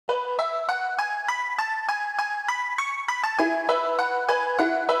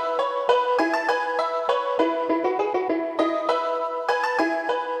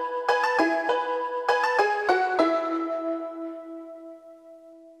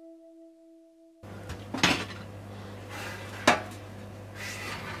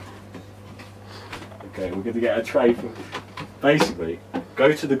Okay, we're going to get a tray from... Basically,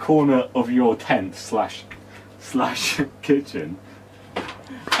 go to the corner of your tent slash kitchen,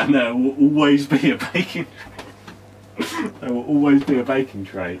 and there will always be a baking there will always be a baking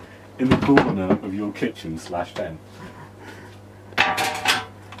tray in the corner of your kitchen slash tent.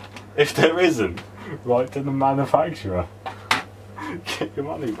 If there isn't, write to the manufacturer. Get your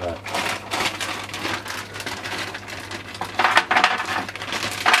money back.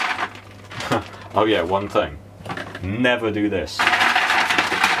 Oh yeah, one thing. Never do this.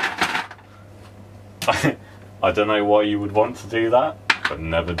 I don't know why you would want to do that, but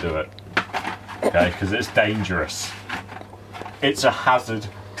never do it. Okay, because it's dangerous. It's a hazard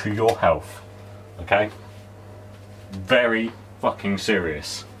to your health. Okay? Very fucking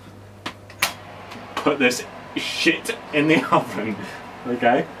serious. Put this shit in the oven.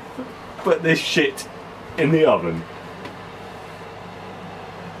 Okay? Put this shit in the oven.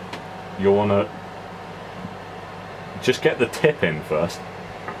 You wanna just get the tip in first,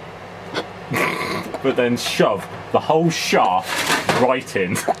 but then shove the whole shaft right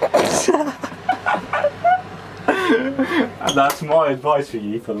in. And that's my advice for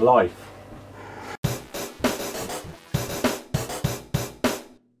you for life.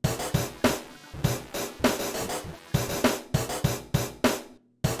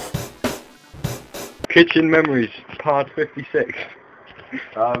 Kitchen memories, part 56.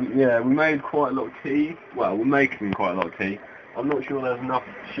 Yeah, we made quite a lot of tea. Well, we're making quite a lot of tea. I'm not sure there's enough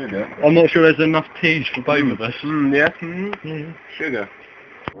sugar. I'm not sure there's enough teas for both of us. Yeah. Sugar.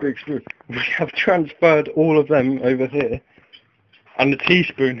 Big spoon. We have transferred all of them over here. And the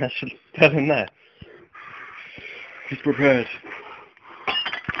teaspoon has fell in there. He's prepared.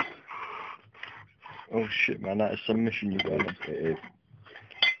 Oh shit, man, that is some mission you've got. It is.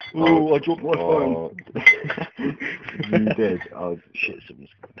 Oh, I dropped my phone. You did. Oh shit, something's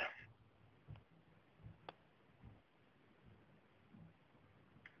gone down.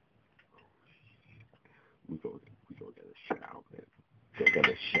 We gotta get this shit out of it. Gotta get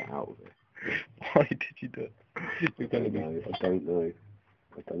this shit out of it. Why did you do it? I don't know.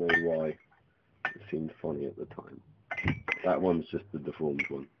 I don't know why. It seemed funny at the time. That one's just the deformed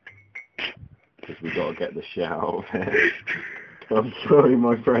one. Because we gotta get the shit out of it. I'm sorry,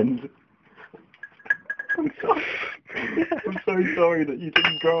 my friend. I'm sorry. I'm so sorry that you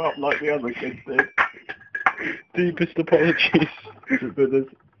didn't grow up like the other kids did. Deepest apologies.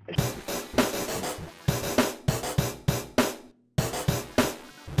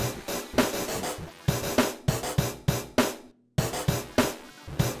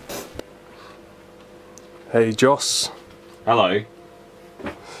 Hey Joss. Hello.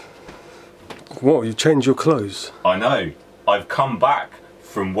 What, you changed your clothes? I know. I've come back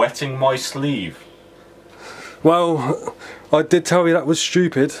from wetting my sleeve. Well, I did tell you that was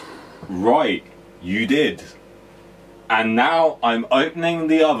stupid. Right, you did. And now I'm opening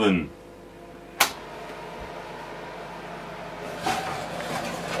the oven.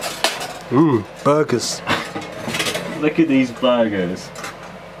 Burgers. Look at these burgers.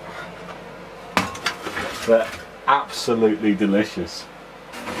 They're absolutely delicious.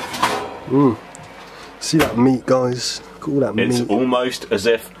 See that meat, guys? Look at all that meat. It's almost as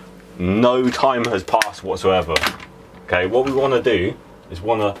if no time has passed whatsoever. Okay, what we want to do is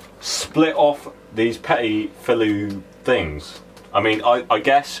want to split off these petty filou things. I mean, I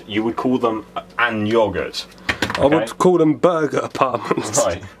guess you would call them an yogurt. Okay? I would call them burger apartments.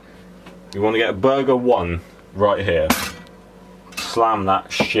 Right. You want to get burger 1 right here. Slam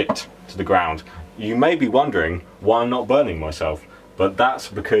that shit to the ground. You may be wondering why I'm not burning myself, but that's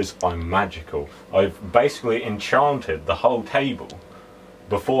because I'm magical. I've basically enchanted the whole table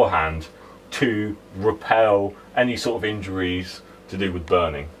beforehand to repel any sort of injuries to do with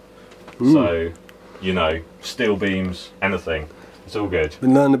burning. So, you know, steel beams, anything, it's all good.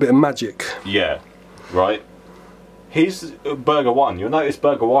 Been learning a bit of magic. Yeah, right. Here's burger 1. You'll notice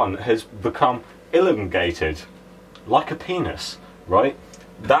burger 1 has become elongated, like a penis, right?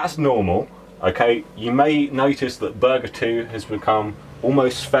 That's normal. Okay, you may notice that burger 2 has become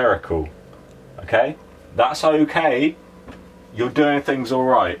almost spherical. Okay, that's okay. You're doing things all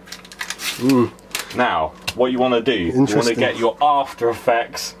right. Now, what you want to do, you want to get your After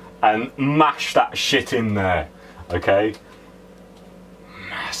Effects and mash that shit in there. Okay,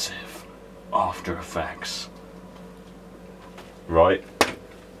 massive After Effects. Right,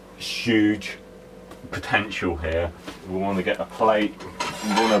 huge potential here. We want to get a plate. We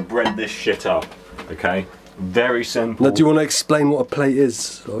want to bread this shit up. Okay, very simple. Now, do you want to explain what a plate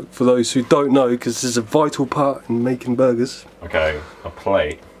is, like, for those who don't know, because this is a vital part in making burgers? Okay, a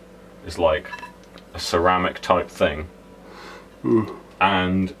plate is like a ceramic type thing,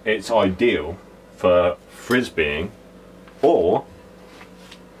 and it's ideal for frisbeeing, or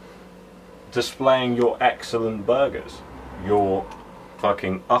displaying your excellent burgers, your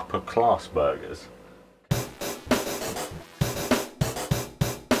fucking upper class burgers.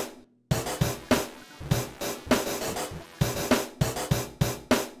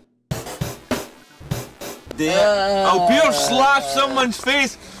 I'll pure slash someone's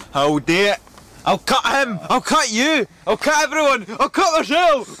face. I'll do it. I'll cut him. I'll cut you. I'll cut everyone. I'll cut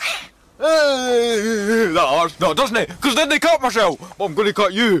myself. That hurts. No, doesn't it? Because then they cut myself. Well, I'm going to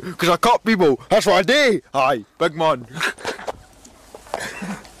cut you because I cut people. That's what I do. Aye, big man.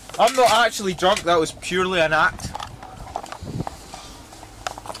 I'm not actually drunk. That was purely an act.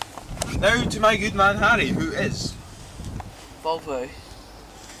 Now to my good man Harry, who is Volvo.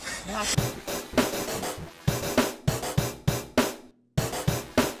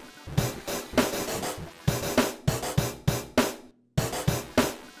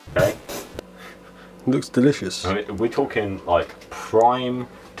 Okay. Looks delicious. I mean, we're talking like prime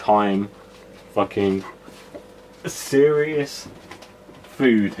time fucking serious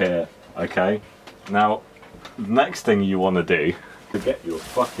food here, okay? Now, the next thing you want to do is get your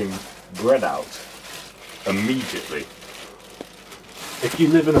fucking bread out immediately. If you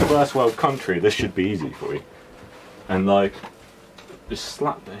live in a first world country, this should be easy for you. And like, just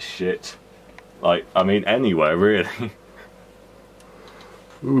slap this shit. Like, I mean, anywhere really.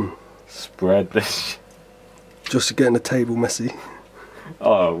 Spread this. Just getting the table messy.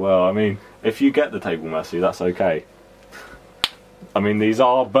 Oh, well, I mean, if you get the table messy, that's okay. I mean, these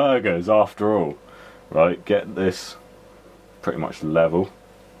are burgers after all, right? Get this pretty much level.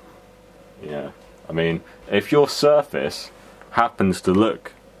 Yeah, I mean, if your surface happens to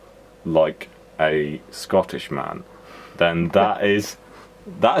look like a Scottish man, then that's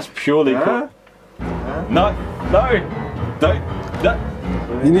purely no, don't.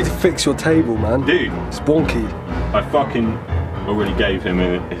 You need to fix your table, man. Dude, it's wonky. I fucking already gave him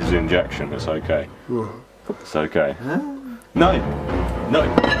his injection. It's okay. It's okay. No,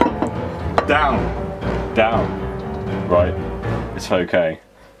 down. Right, it's okay.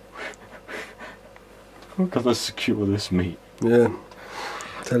 I'm gonna secure this meat. Yeah,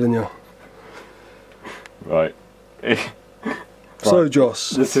 telling you. Right. So, Joss,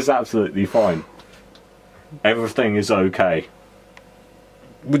 this is absolutely fine. Everything is okay.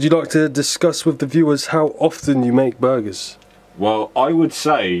 Would you like to discuss with the viewers how often you make burgers? Well, I would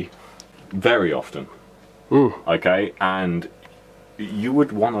say very often. Okay, and you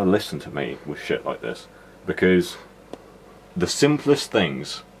would want to listen to me with shit like this, because the simplest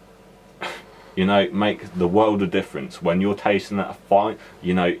things, you know, make the world of difference. When you're tasting that fine,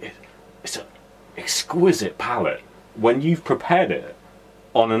 you know, it's an exquisite palate. When you've prepared it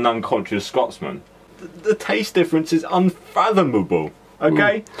on an unconscious Scotsman, the taste difference is unfathomable.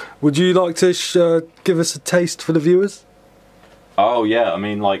 Okay? Would you like to give us a taste for the viewers? Oh yeah, I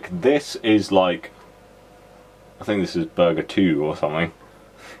mean, like, this is like, I think this is burger 2 or something.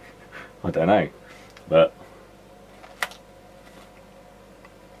 I don't know, but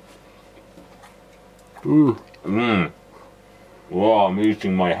Wow, I'm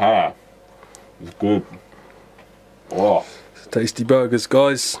eating my hair. It's good. Wow. Tasty burgers,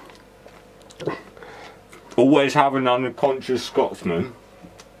 guys. Always have an unconscious Scotsman,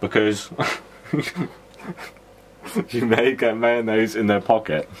 because you may get mayonnaise in their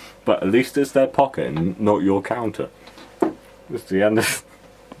pocket, but at least it's their pocket and not your counter. It's the end of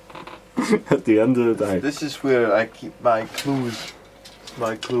at the end of the day. This is where I keep my clothes.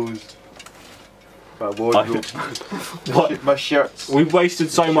 My clothes. My wardrobe. What? My shirts. We've wasted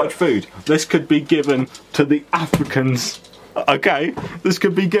so much food. This could be given to the Africans. Okay? This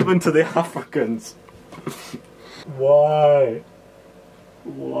could be given to the Africans. Why?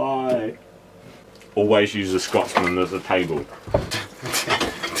 Why? Always use a Scotsman as a table.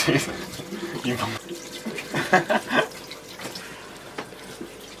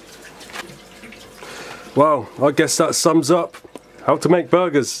 Well, I guess that sums up how to make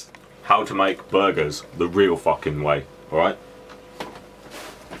burgers. How to make burgers the real fucking way, alright?